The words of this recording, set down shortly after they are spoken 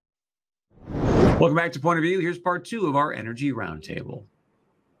Welcome back to Point of View. Here's part 2 of our Energy Roundtable.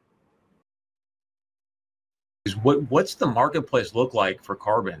 What's the marketplace look like for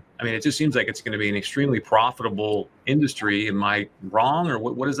carbon? I mean, it just seems like it's going to be an extremely profitable industry. Am I wrong, or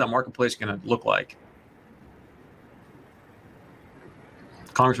what is that marketplace going to look like?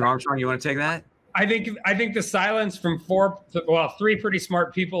 Congressman Armstrong, you want to take that? I think the silence from three pretty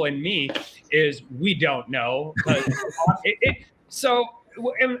smart people and me is we don't know.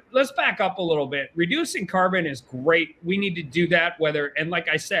 And let's back up a little bit. Reducing carbon is great. We need to do that, and like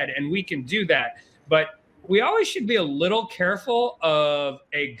I said, and we can do that. But we always should be a little careful of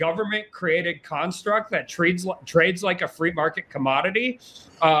a government-created construct that trades like a free market commodity.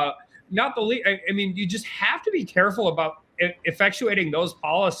 Not the least. I mean, you just have to be careful about effectuating those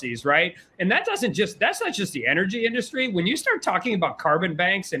policies, right? And that's not just the energy industry. When you start talking about carbon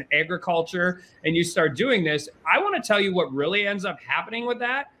banks and agriculture and you start doing this, I want to tell you what really ends up happening with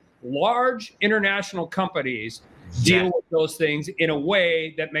that. Large international companies deal with those things in a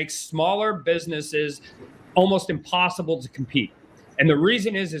way that makes smaller businesses almost impossible to compete. And the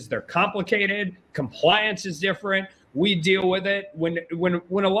reason is they're complicated, compliance is different. We deal with it. When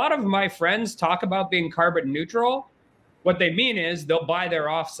a lot of my friends talk about being carbon neutral, what they mean is they'll buy their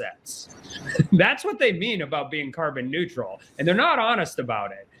offsets. That's what they mean about being carbon neutral. And they're not honest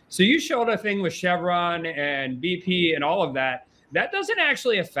about it. So you showed a thing with Chevron and BP and all of that. That doesn't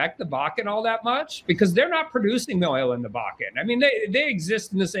actually affect the Bakken all that much because they're not producing the oil in the Bakken. I mean, they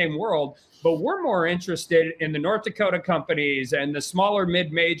exist in the same world, but we're more interested in the North Dakota companies and the smaller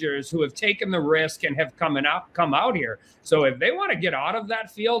mid-majors who have taken the risk and have come out here. So if they want to get out of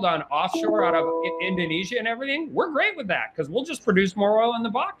that field on offshore out of Indonesia and everything, we're great with that because we'll just produce more oil in the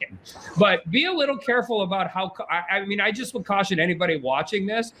Bakken. But be a little careful about I just would caution anybody watching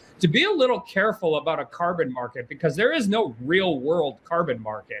this to be a little careful about a carbon market because there is no real world carbon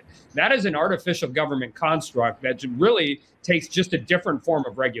market. That is an artificial government construct that really takes just a different form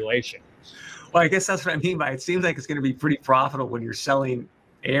of regulation. Well, I guess that's what I mean by it seems like it's going to be pretty profitable when you're selling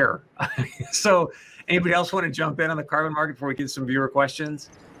air. So anybody else want to jump in on the carbon market before we get some viewer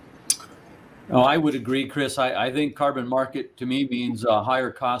questions? Oh, I would agree, Chris. I think carbon market to me means a higher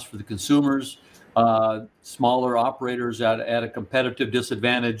cost for the consumers, smaller operators at a competitive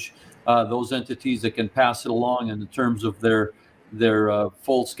disadvantage, those entities that can pass it along in terms of their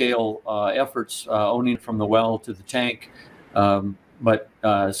full-scale efforts, owning from the well to the tank. But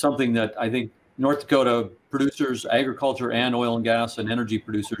something that I think North Dakota producers, agriculture and oil and gas and energy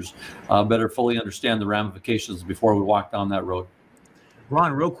producers better fully understand the ramifications before we walk down that road.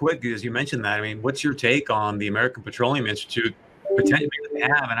 Ron, real quick, as you mentioned that, I mean, what's your take on the American Petroleum Institute potentially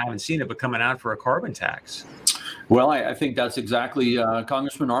have, and I haven't seen it, but coming out for a carbon tax? Well, I think that's exactly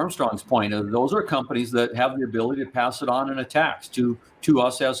Congressman Armstrong's point. Those are companies that have the ability to pass it on in a tax to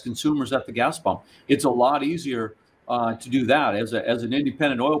us as consumers at the gas pump. It's a lot easier to do that as an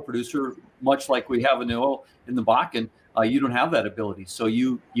independent oil producer, much like we have in the oil in the Bakken. You don't have that ability, so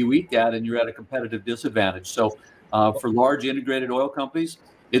you eat that, and you're at a competitive disadvantage. So for large integrated oil companies,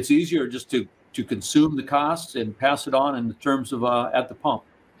 it's easier just to consume the costs and pass it on in terms of at the pump.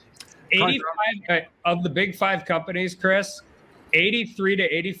 85 of the big five companies, Chris, 83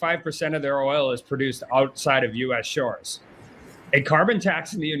 to 85% of their oil is produced outside of U.S. shores. A carbon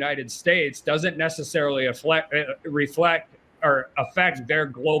tax in the United States doesn't necessarily reflect or affect their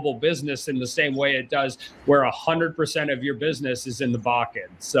global business in the same way it does where 100% of your business is in the Bakken.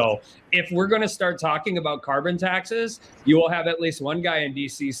 So if we're going to start talking about carbon taxes, you will have at least one guy in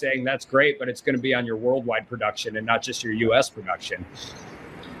D.C. saying that's great, but it's going to be on your worldwide production and not just your U.S. production.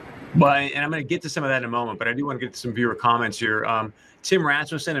 Well, and I'm going to get to some of that in a moment, but I do want to get to some viewer comments here. Tim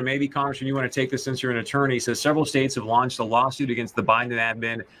Rasmussen, and maybe Congressman, you want to take this since you're an attorney, says several states have launched a lawsuit against the Biden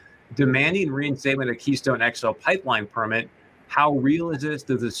admin demanding reinstatement of Keystone XL pipeline permit. How real is this?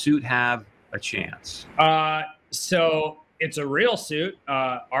 Does the suit have a chance? So it's a real suit.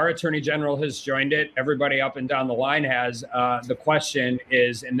 Our attorney general has joined it. Everybody up and down the line has. The question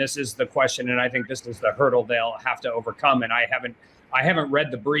is, and this is the question, and I think this is the hurdle they'll have to overcome. And I haven't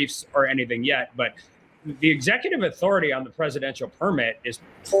read the briefs or anything yet, but the executive authority on the presidential permit is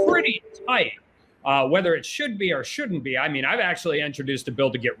pretty tight, whether it should be or shouldn't be. I mean, I've actually introduced a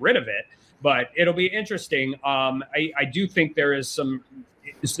bill to get rid of it, but it'll be interesting. I do think there is some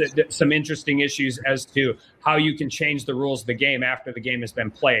interesting issues as to how you can change the rules of the game after the game has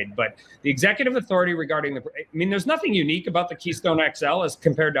been played. But the executive authority regarding there's nothing unique about the Keystone XL as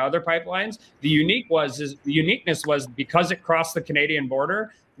compared to other pipelines. The uniqueness was because it crossed the Canadian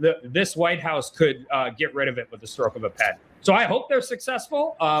border, this White House could get rid of it with the stroke of a pen. So I hope they're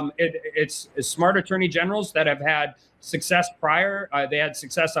successful. It's smart attorney generals that have had success prior. They had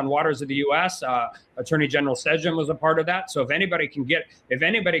success on waters of the U.S. Attorney General Sejm was a part of that. So if anybody can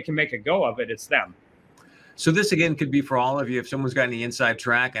make a go of it, it's them. So this, again, could be for all of you. If someone's got any inside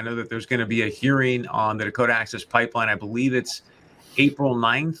track, I know that there's going to be a hearing on the Dakota Access Pipeline. I believe it's April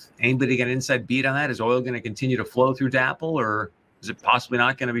 9th. Anybody got an inside beat on that? Is oil going to continue to flow through DAPL, or is it possibly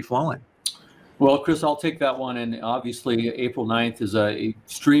not going to be flowing? Well, Chris, I'll take that one. And obviously, April 9th is an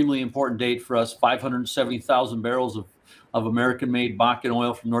extremely important date for us. 570,000 barrels of American-made Bakken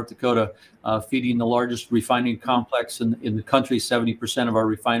oil from North Dakota, feeding the largest refining complex in the country, 70% of our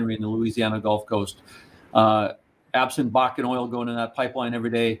refinery in the Louisiana Gulf Coast. Absent Bakken oil going in that pipeline every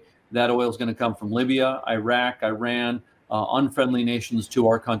day, that oil is going to come from Libya, Iraq, Iran, unfriendly nations to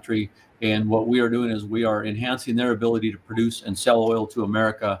our country. And what we are doing is we are enhancing their ability to produce and sell oil to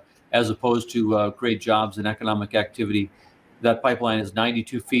America, as opposed to create jobs and economic activity. That pipeline is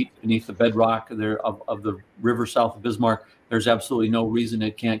 92 feet beneath the bedrock there of the river south of Bismarck. There's absolutely no reason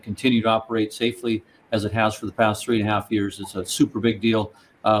it can't continue to operate safely as it has for the past 3.5 years. It's a super big deal.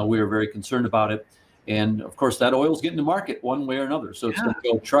 We are very concerned about it. And of course, that oil is getting to market one way or another. So it's going to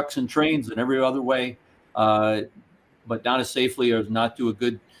go trucks and trains and every other way, but not as safely, or not to a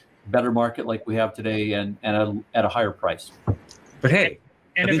better market like we have today, and at a higher price. But hey,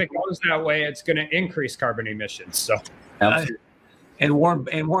 and if it goes that way, it's going to increase carbon emissions. So, and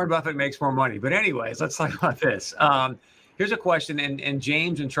Warren Buffett makes more money. But anyways, let's talk about this. Here's a question, and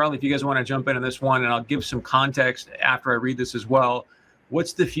James and Charlie, if you guys want to jump in on this one, and I'll give some context after I read this as well.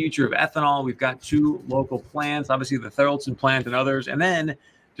 What's the future of ethanol? We've got 2 local plants, obviously the Thurleton plant and others. And then,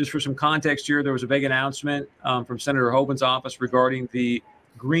 just for some context here, there was a big announcement from Senator Hoban's office regarding the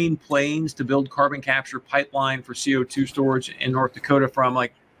Green Plains to build carbon capture pipeline for CO2 storage in North Dakota from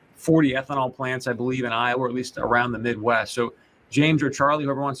like 40 ethanol plants, I believe, in Iowa, or at least around the Midwest. So James or Charlie,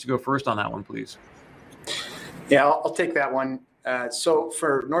 whoever wants to go first on that one, please. Yeah, I'll take that one. So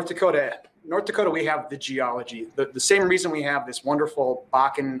for North Dakota, we have the geology. The same reason we have this wonderful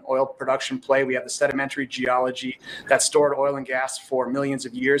Bakken oil production play. We have the sedimentary geology that stored oil and gas for millions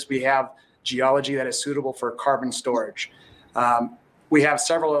of years. We have geology that is suitable for carbon storage. We have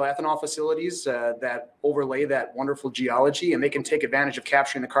several ethanol facilities that overlay that wonderful geology, and they can take advantage of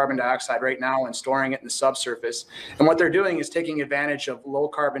capturing the carbon dioxide right now and storing it in the subsurface. And what they're doing is taking advantage of low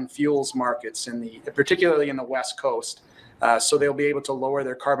carbon fuels markets, particularly in the West Coast. So they'll be able to lower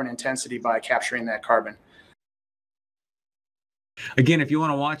their carbon intensity by capturing that carbon. Again, if you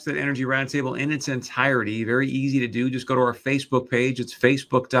want to watch that Energy Roundtable in its entirety, very easy to do. Just go to our Facebook page. It's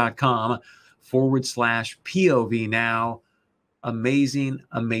facebook.com/POV Now. Amazing,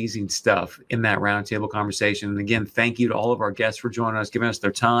 amazing stuff in that roundtable conversation. And again, thank you to all of our guests for joining us, giving us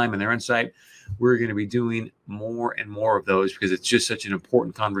their time and their insight. We're going to be doing more and more of those because it's just such an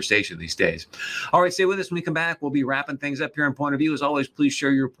important conversation these days. All right, stay with us. When we come back, we'll be wrapping things up here on Point of View. As always, please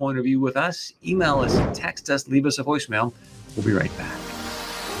share your point of view with us. Email us, text us, leave us a voicemail. We'll be right back.